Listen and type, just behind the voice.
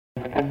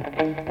Hello,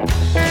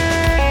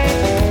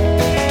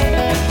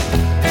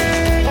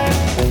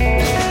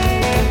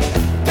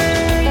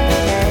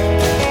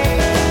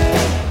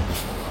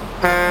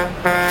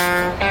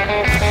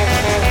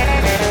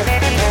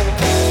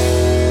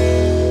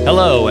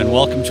 and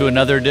welcome to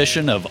another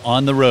edition of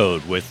On the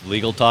Road with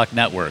Legal Talk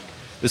Network.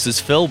 This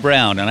is Phil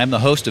Brown, and I'm the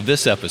host of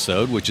this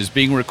episode, which is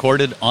being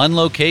recorded on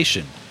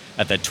location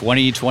at the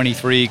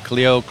 2023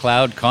 Clio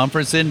Cloud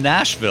Conference in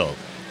Nashville,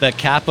 the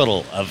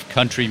capital of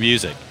country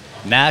music.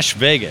 Nash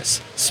Vegas,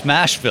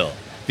 Smashville,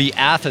 the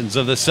Athens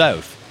of the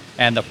South,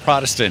 and the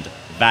Protestant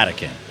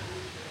Vatican.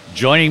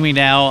 Joining me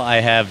now,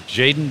 I have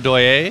Jayden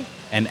Doyé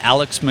and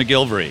Alex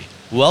MacGillivray.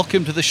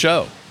 Welcome to the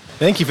show.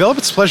 Thank you, Philip.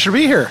 It's a pleasure to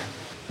be here.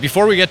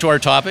 Before we get to our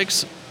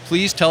topics,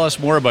 please tell us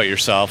more about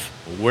yourself.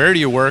 Where do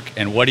you work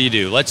and what do you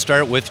do? Let's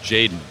start with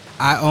Jayden.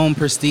 I own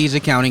Prestige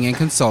Accounting and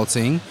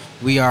Consulting.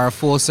 We are a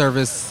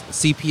full-service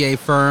CPA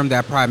firm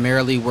that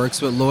primarily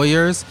works with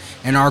lawyers,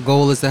 and our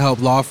goal is to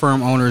help law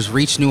firm owners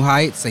reach new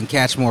heights and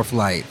catch more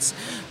flights.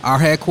 Our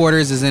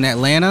headquarters is in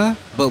Atlanta,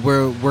 but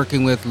we're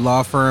working with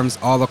law firms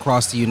all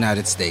across the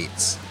United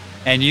States.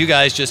 And you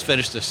guys just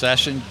finished a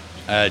session.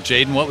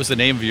 Jayden, what was the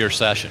name of your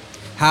session?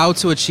 How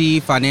to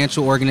achieve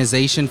financial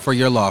organization for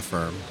your law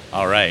firm.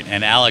 All right.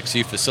 And Alex,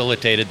 you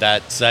facilitated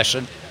that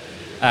session.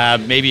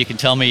 Maybe you can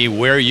tell me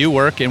where you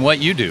work and what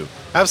you do.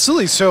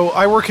 Absolutely. So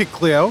I work at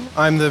Clio.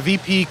 I'm the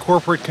VP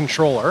Corporate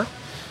Controller,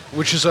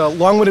 which is a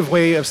long-winded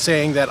way of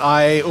saying that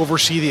I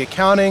oversee the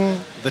accounting,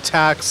 the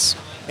tax,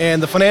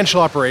 and the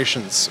financial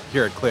operations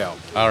here at Clio.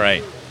 All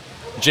right.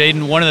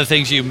 Jayden, one of the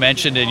things you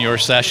mentioned in your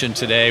session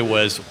today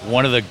was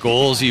one of the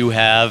goals you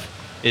have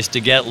is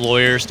to get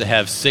lawyers to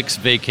have 6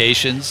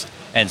 vacations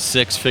and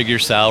 6-figure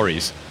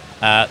salaries.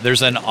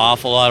 There's an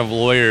awful lot of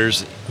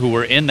lawyers who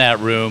were in that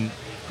room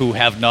who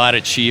have not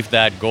achieved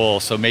that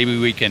goal. So maybe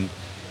we can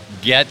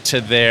get to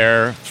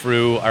there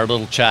through our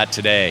little chat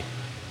today.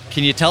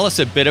 Can you tell us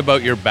a bit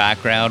about your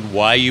background,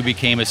 why you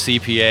became a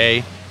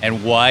CPA,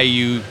 and why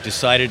you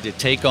decided to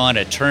take on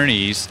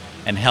attorneys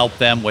and help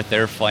them with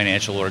their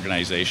financial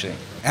organization?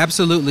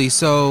 Absolutely.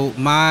 So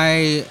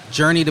my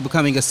journey to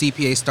becoming a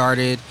CPA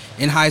started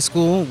in high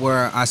school,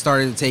 where I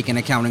started to take an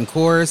accounting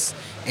course,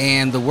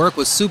 and the work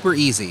was super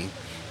easy.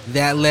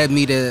 That led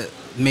me to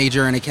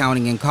major in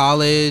accounting in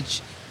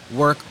college,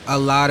 work a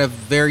lot of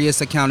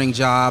various accounting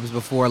jobs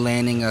before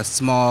landing a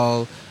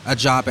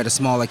job at a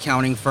small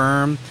accounting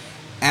firm.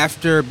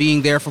 After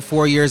being there for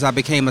 4 years, I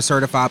became a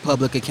certified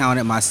public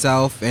accountant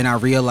myself, and I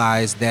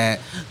realized that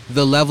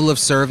the level of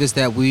service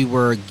that we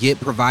were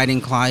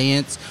providing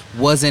clients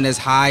wasn't as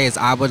high as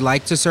I would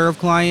like to serve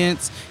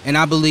clients. And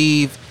I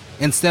believe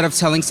instead of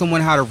telling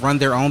someone how to run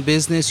their own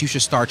business, you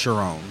should start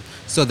your own.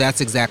 So that's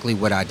exactly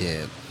what I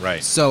did.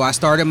 Right. So I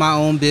started my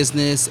own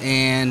business,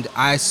 and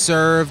I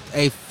served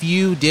a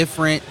few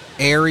different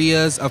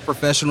areas of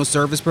professional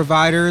service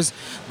providers,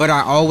 but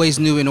I always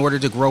knew in order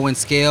to grow and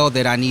scale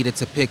that I needed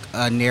to pick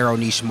a narrow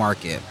niche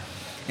market.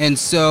 And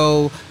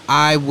so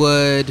I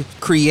would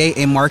create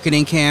a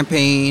marketing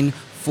campaign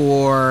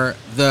for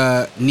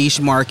the niche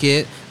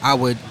market. I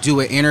would do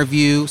an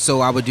interview,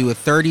 so I would do a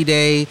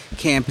 30-day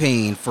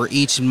campaign for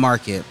each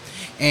market.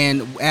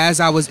 And as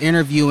I was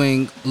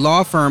interviewing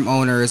law firm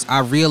owners, I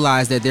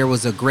realized that there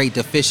was a great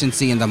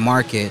deficiency in the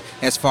market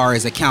as far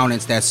as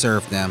accountants that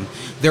served them.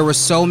 There were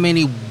so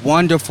many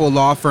wonderful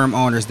law firm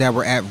owners that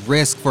were at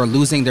risk for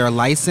losing their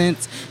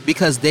license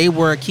because they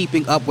were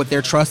keeping up with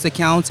their trust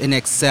accounts in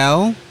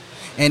Excel.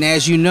 And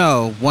as you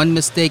know, one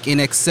mistake in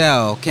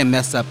Excel can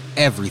mess up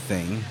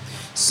everything.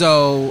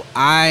 So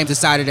I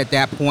decided at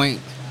that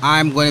point,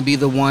 I'm going to be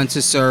the one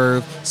to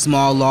serve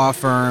small law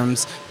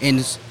firms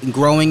in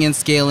growing and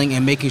scaling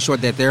and making sure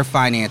that their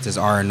finances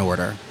are in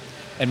order.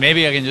 And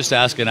maybe I can just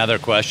ask another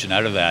question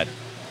out of that.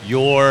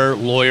 Your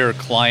lawyer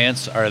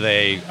clients, are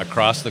they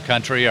across the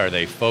country? Are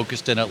they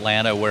focused in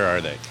Atlanta? Where are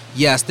they?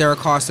 Yes, they're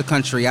across the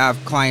country. I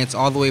have clients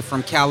all the way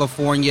from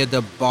California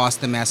to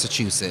Boston,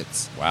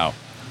 Massachusetts. Wow.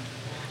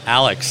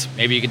 Alex,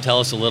 maybe you can tell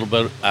us a little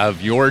bit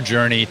of your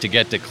journey to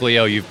get to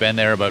Clio. You've been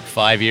there about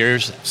 5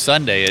 years.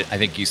 Sunday, I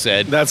think you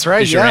said. That's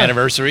right, is your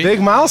anniversary. Big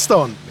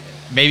milestone.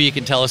 Maybe you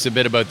can tell us a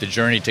bit about the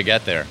journey to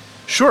get there.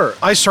 Sure.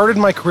 I started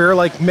my career,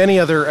 like many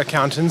other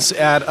accountants,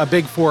 at a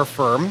Big Four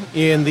firm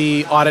in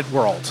the audit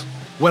world.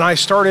 When I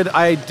started,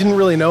 I didn't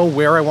really know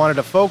where I wanted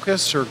to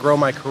focus or grow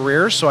my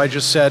career, so I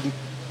just said,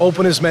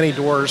 open as many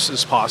doors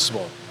as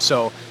possible.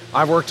 So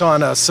I've worked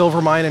on a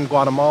silver mine in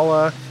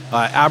Guatemala,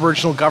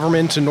 Aboriginal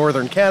government in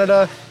northern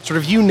Canada, sort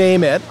of you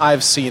name it,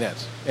 I've seen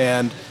it.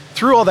 And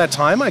through all that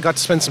time, I got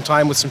to spend some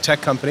time with some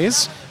tech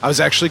companies. I was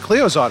actually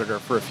Clio's auditor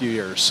for a few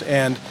years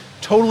and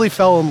totally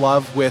fell in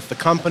love with the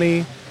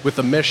company, with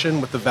the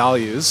mission, with the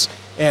values,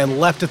 and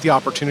leapt at the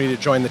opportunity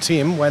to join the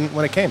team when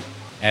it came.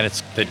 And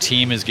the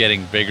team is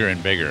getting bigger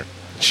and bigger.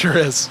 Sure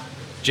is.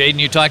 Jayden,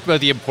 you talked about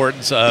the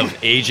importance of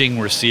aging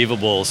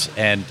receivables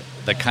and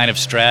the kind of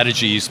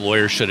strategies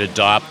lawyers should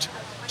adopt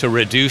to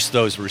reduce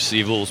those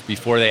receivables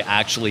before they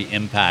actually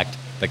impact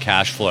the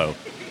cash flow.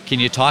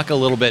 Can you talk a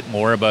little bit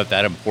more about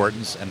that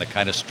importance and the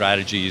kind of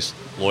strategies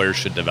lawyers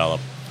should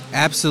develop?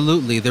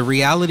 Absolutely. The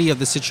reality of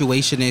the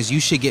situation is you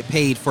should get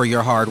paid for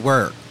your hard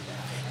work.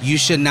 You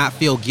should not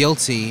feel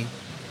guilty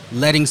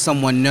letting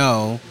someone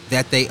know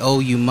that they owe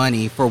you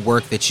money for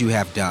work that you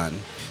have done.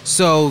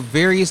 So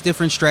various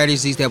different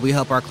strategies that we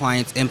help our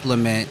clients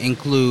implement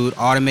include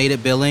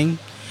automated billing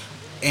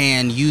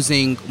and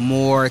using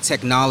more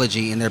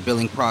technology in their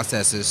billing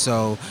processes.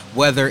 So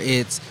whether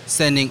it's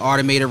sending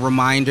automated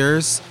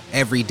reminders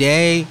every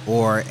day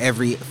or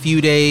every few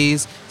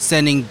days,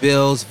 sending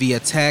bills via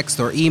text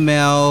or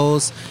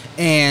emails,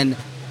 and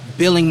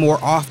billing more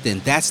often.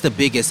 That's the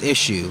biggest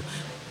issue.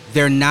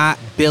 They're not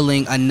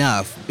billing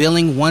enough.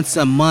 Billing once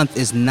a month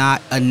is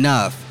not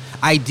enough.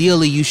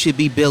 Ideally, you should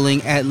be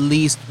billing at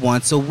least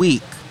once a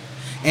week.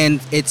 And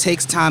it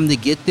takes time to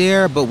get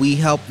there, but we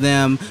help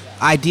them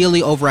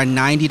ideally over a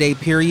 90-day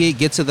period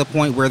get to the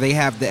point where they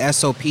have the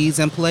SOPs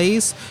in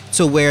place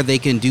to where they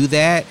can do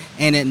that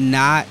and it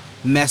not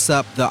mess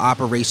up the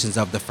operations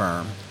of the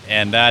firm.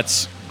 And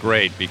that's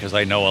great because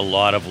I know a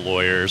lot of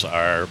lawyers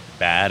are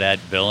bad at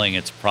billing.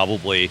 It's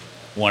probably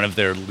one of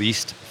their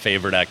least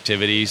favorite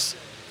activities.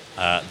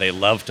 They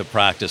love to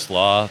practice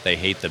law. They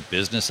hate the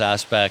business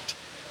aspect,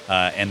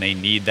 and they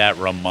need that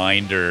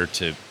reminder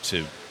to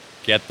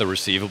get the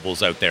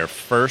receivables out there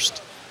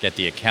first, get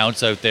the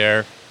accounts out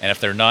there, and if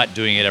they're not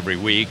doing it every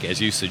week, as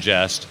you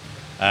suggest,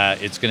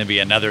 it's going to be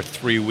another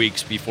 3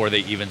 weeks before they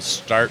even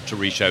start to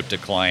reach out to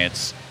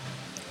clients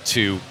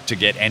to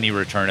get any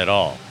return at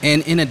all.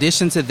 And in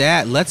addition to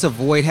that, let's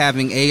avoid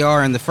having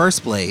AR in the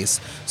first place.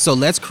 So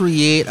let's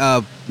create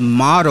a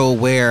model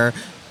where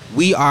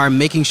we are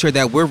making sure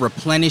that we're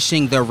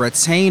replenishing the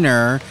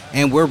retainer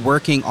and we're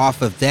working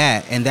off of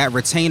that, and that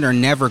retainer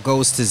never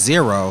goes to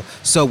zero.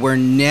 So we're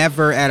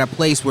never at a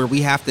place where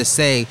we have to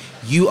say,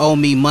 you owe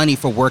me money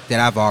for work that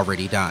I've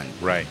already done.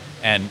 Right.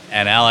 And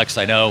Alex,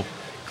 I know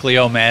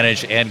Clio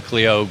Manage and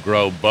Clio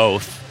Grow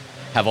both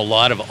have a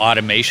lot of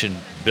automation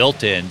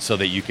built in so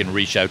that you can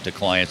reach out to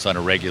clients on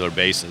a regular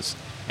basis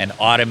and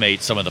automate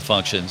some of the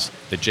functions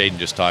that Jayden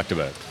just talked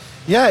about.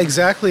 Yeah,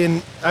 exactly.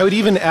 And I would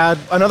even add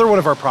another one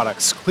of our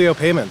products, Clio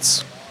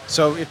Payments.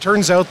 So it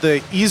turns out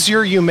the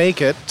easier you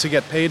make it to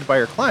get paid by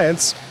your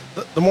clients,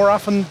 the more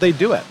often they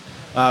do it.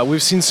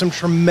 We've seen some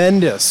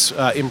tremendous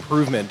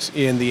improvement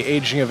in the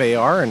aging of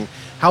AR and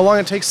how long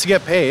it takes to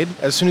get paid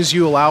as soon as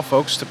you allow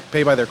folks to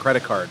pay by their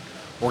credit card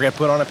or get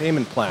put on a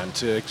payment plan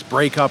to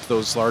break up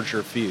those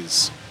larger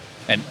fees.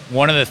 And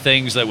one of the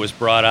things that was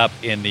brought up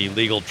in the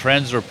legal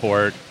trends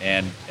report,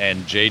 and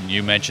Jayden,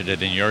 you mentioned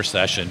it in your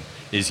session,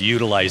 is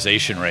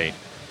utilization rate,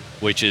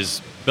 which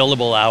is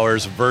billable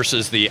hours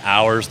versus the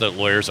hours that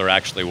lawyers are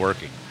actually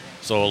working.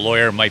 So a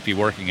lawyer might be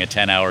working a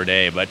 10-hour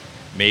day, but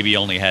maybe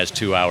only has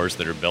 2 hours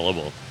that are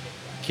billable.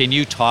 Can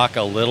you talk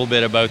a little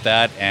bit about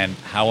that and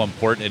how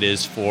important it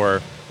is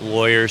for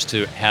lawyers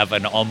to have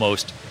an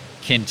almost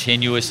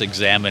continuous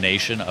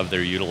examination of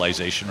their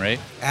utilization rate?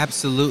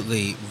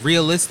 Absolutely.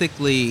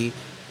 Realistically,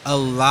 a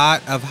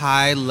lot of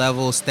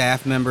high-level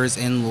staff members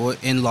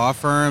in law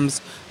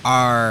firms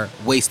are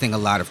wasting a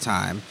lot of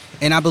time.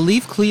 And I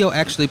believe Clio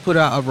actually put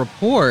out a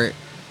report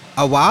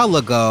a while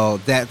ago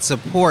that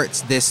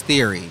supports this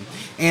theory.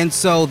 And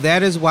so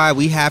that is why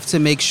we have to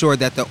make sure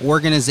that the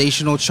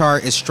organizational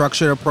chart is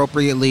structured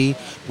appropriately.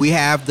 We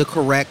have the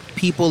correct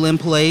people in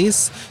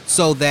place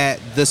so that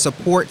the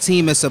support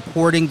team is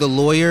supporting the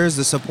lawyers.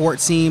 The support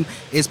team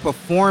is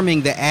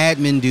performing the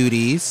admin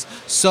duties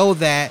so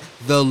that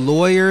the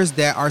lawyers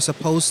that are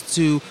supposed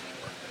to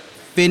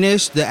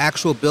finish the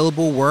actual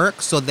billable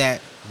work so that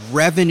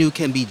revenue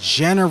can be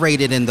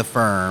generated in the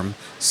firm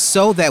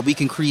so that we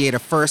can create a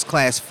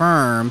first-class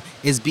firm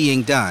is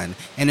being done.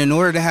 And in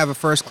order to have a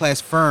first-class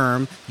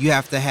firm, you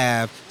have to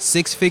have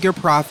 6-figure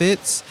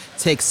profits,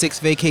 take 6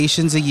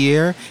 vacations a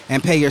year,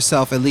 and pay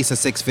yourself at least a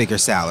 6-figure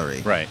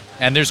salary. Right.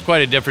 And there's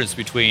quite a difference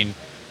between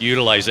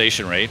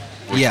utilization rate,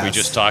 which we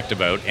just talked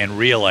about, and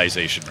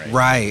realization rate.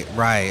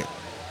 Right.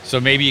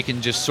 So maybe you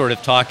can just sort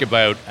of talk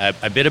about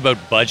a bit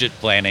about budget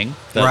planning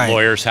that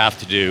lawyers have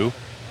to do.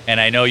 And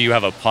I know you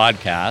have a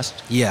podcast.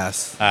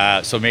 Yes.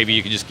 So maybe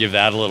you can just give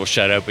that a little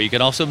shout out. But you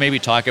can also maybe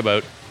talk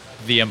about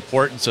the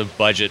importance of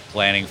budget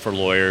planning for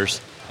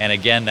lawyers. And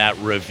again, that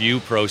review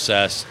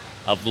process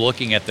of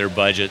looking at their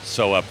budget.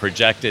 So a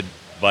projected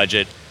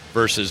budget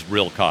versus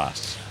real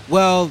costs.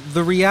 Well,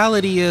 the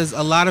reality is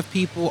a lot of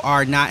people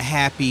are not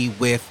happy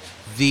with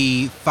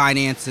the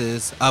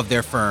finances of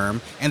their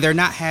firm. And they're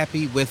not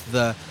happy with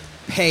the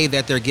pay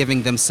that they're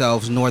giving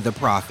themselves nor the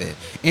profit.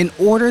 In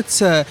order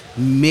to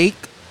make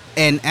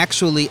and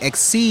actually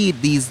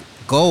exceed these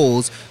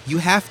goals, you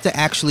have to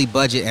actually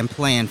budget and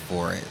plan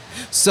for it.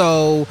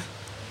 So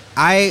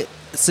I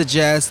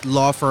suggest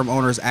law firm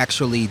owners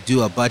actually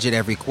do a budget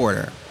every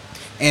quarter.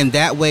 And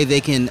that way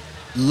they can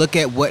look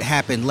at what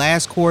happened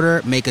last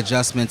quarter, make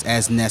adjustments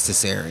as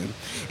necessary.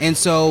 And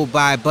so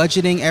by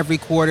budgeting every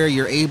quarter,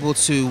 you're able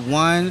to,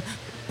 one,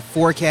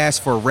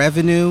 forecast for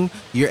revenue,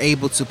 you're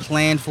able to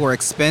plan for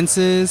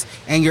expenses,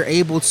 and you're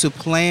able to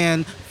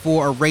plan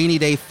for a rainy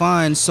day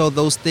fund, so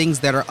those things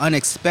that are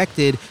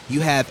unexpected, you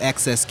have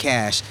excess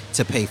cash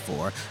to pay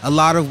for. A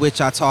lot of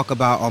which I talk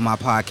about on my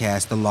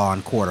podcast, the Law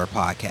and Quarter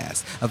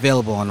podcast,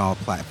 available on all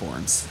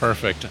platforms.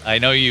 Perfect. I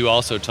know you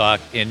also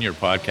talk in your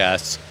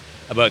podcasts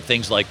about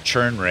things like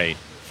churn rate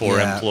for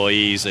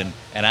employees and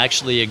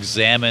actually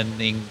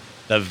examining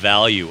the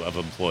value of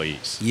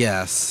employees.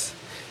 Yes.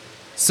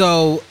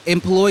 So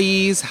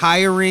employees,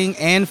 hiring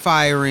and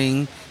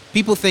firing,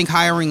 people think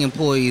hiring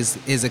employees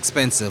is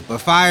expensive, but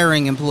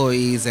firing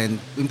employees and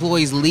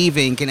employees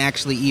leaving can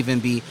actually even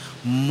be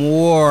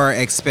more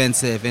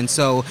expensive. And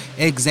so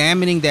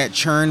examining that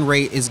churn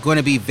rate is going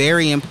to be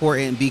very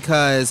important,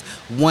 because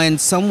when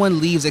someone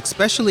leaves,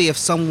 especially if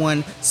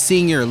someone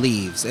senior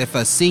leaves, if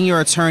a senior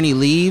attorney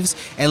leaves,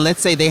 and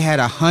let's say they had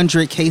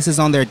 100 cases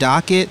on their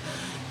docket,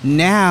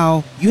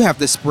 now you have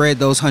to spread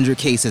those 100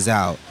 cases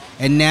out.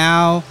 And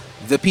now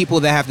the people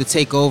that have to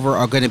take over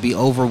are going to be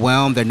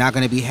overwhelmed. They're not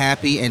going to be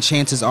happy, and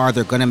chances are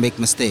they're going to make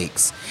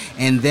mistakes.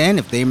 And then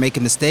if they're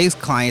making mistakes,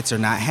 clients are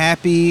not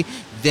happy.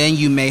 Then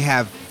you may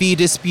have fee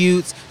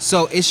disputes.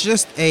 So it's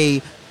just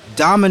a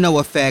domino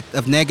effect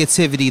of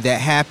negativity that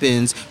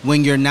happens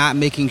when you're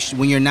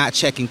not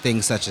checking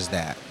things such as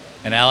that.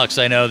 And Alex,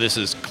 I know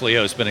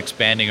Clio's been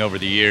expanding over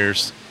the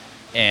years,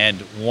 and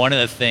one of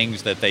the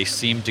things that they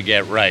seem to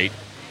get right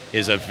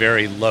is a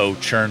very low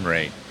churn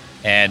rate.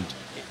 And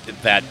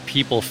that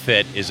people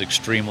fit is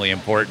extremely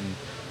important,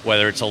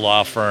 whether it's a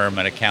law firm,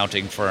 an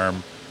accounting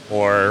firm,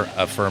 or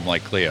a firm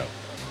like Clio.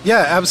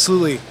 Yeah,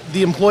 absolutely.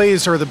 The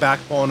employees are the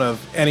backbone of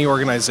any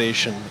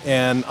organization,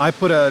 and I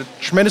put a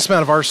tremendous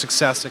amount of our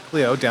success at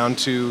Clio down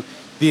to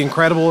the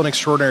incredible and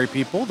extraordinary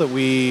people that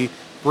we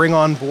bring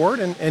on board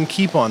and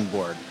keep on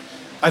board.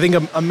 I think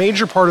a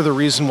major part of the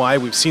reason why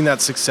we've seen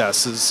that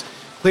success is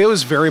Clio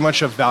is very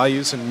much a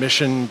values and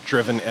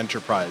mission-driven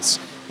enterprise.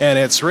 And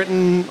it's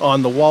written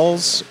on the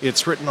walls,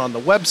 it's written on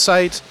the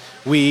website.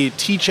 We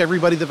teach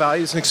everybody the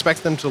values and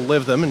expect them to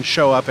live them and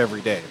show up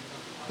every day.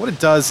 What it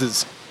does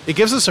is it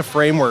gives us a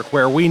framework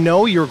where we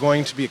know you're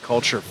going to be a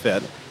culture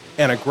fit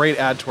and a great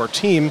add to our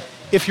team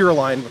if you're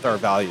aligned with our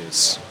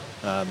values.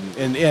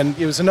 And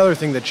it was another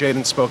thing that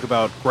Jayden spoke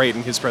about great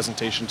in his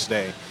presentation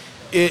today.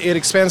 It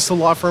expands to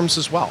law firms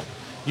as well.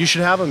 You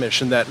should have a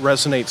mission that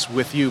resonates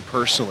with you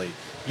personally.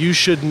 You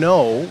should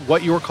know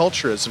what your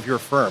culture is of your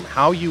firm,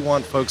 how you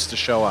want folks to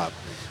show up,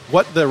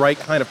 what the right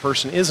kind of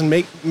person is, and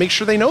make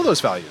sure they know those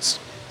values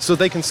so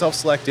they can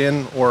self-select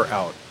in or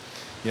out.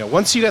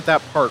 Once you get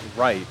that part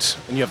right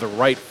and you have the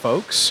right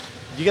folks,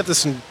 you get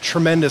this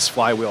tremendous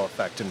flywheel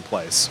effect in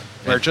place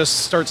where it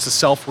just starts to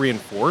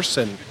self-reinforce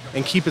and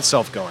keep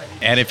itself going.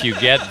 And if you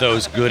get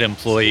those good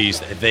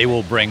employees, they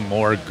will bring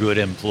more good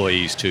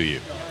employees to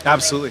you.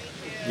 Absolutely.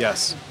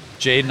 Yes.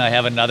 Jayden, I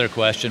have another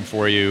question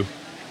for you.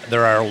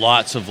 There are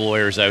lots of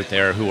lawyers out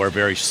there who are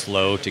very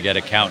slow to get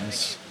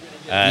accountants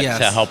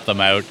to help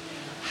them out.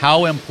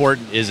 How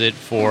important is it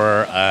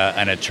for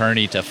an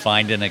attorney to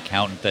find an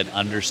accountant that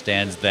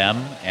understands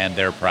them and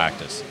their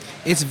practice?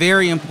 It's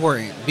very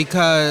important,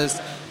 because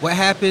what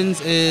happens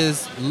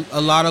is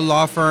a lot of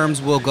law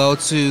firms will go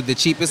to the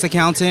cheapest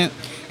accountant,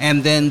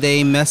 and then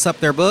they mess up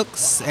their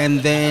books,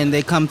 and then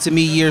they come to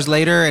me years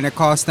later and it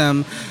costs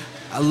them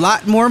a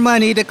lot more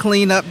money to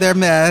clean up their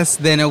mess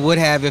than it would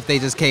have if they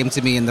just came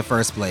to me in the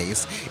first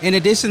place. In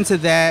addition to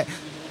that,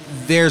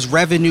 there's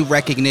revenue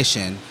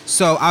recognition.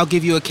 So I'll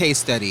give you a case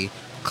study.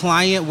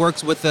 Client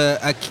works with an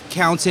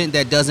accountant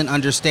that doesn't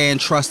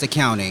understand trust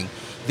accounting.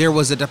 There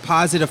was a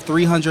deposit of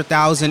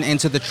 $300,000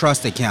 into the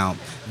trust account.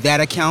 That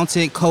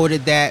accountant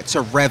coded that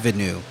to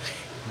revenue.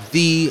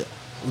 The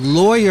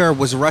lawyer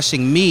was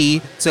rushing me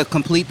to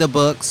complete the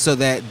books so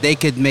that they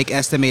could make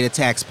estimated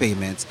tax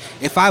payments.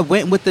 If I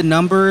went with the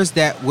numbers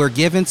that were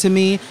given to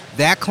me,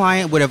 that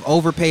client would have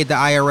overpaid the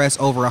IRS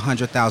over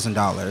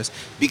 $100,000.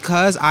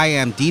 Because I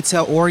am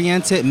detail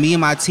oriented, me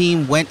and my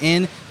team went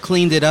in,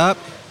 cleaned it up,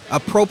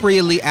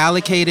 appropriately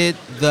allocated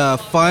the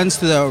funds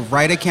to the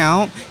right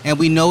account, and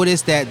we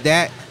noticed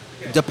that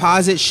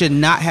deposit should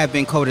not have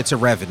been coded to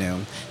revenue.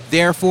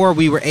 Therefore,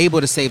 we were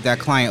able to save that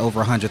client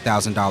over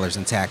 $100,000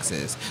 in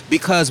taxes,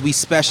 because we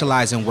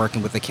specialize in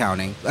working with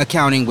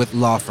accounting with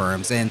law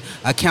firms. And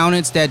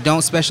accountants that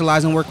don't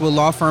specialize in working with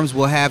law firms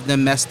will have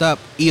them messed up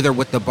either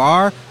with the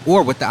bar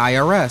or with the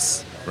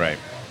IRS. Right.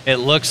 It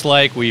looks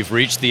like we've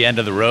reached the end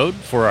of the road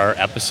for our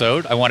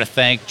episode. I want to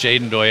thank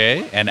Jayden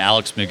Doyé and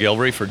Alex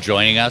MacGillivray for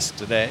joining us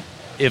today.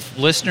 If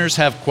listeners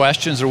have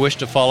questions or wish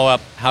to follow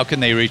up, how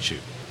can they reach you?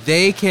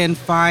 They can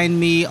find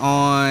me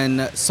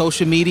on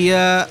social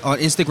media, on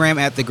Instagram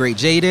at The Great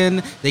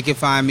Jayden. They can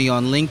find me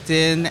on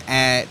LinkedIn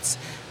at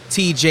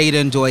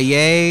Jayden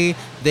Doyé.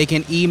 They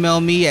can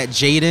email me at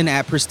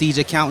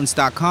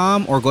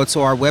jayden@prestigeaccountants.com or go to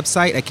our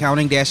website,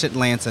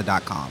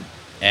 accounting-atlanta.com.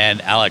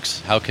 And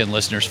Alex, how can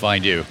listeners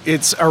find you?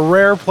 It's a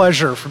rare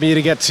pleasure for me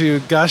to get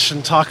to gush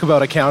and talk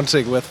about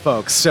accounting with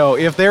folks. So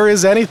if there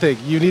is anything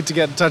you need to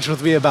get in touch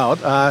with me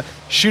about,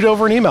 shoot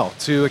over an email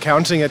to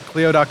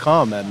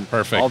accounting@clio.com and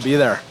Perfect. I'll be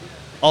there.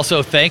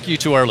 Also, thank you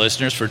to our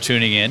listeners for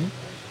tuning in.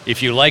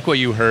 If you like what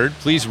you heard,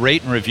 please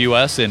rate and review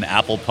us in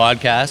Apple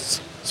Podcasts,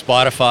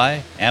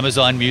 Spotify,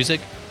 Amazon Music,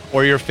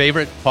 or your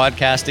favorite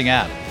podcasting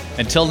app.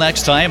 Until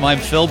next time, I'm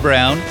Phil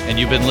Brown, and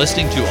you've been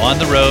listening to On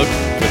the Road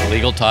with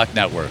Legal Talk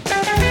Network.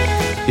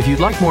 If you'd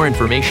like more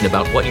information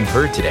about what you've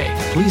heard today,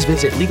 please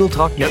visit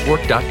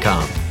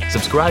LegalTalkNetwork.com.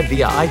 Subscribe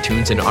via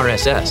iTunes and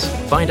RSS.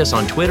 Find us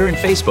on Twitter and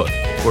Facebook,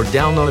 or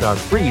download our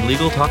free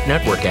Legal Talk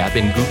Network app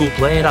in Google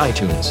Play and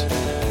iTunes.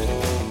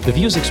 The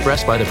views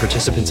expressed by the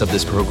participants of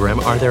this program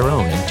are their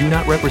own and do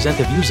not represent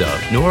the views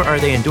of, nor are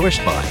they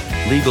endorsed by,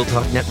 Legal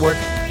Talk Network,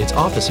 its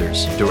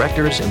officers,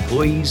 directors,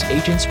 employees,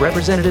 agents,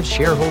 representatives,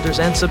 shareholders,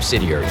 and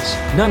subsidiaries.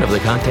 None of the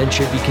content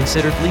should be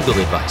considered legal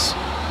advice.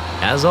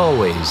 As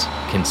always,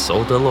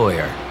 consult a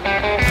lawyer.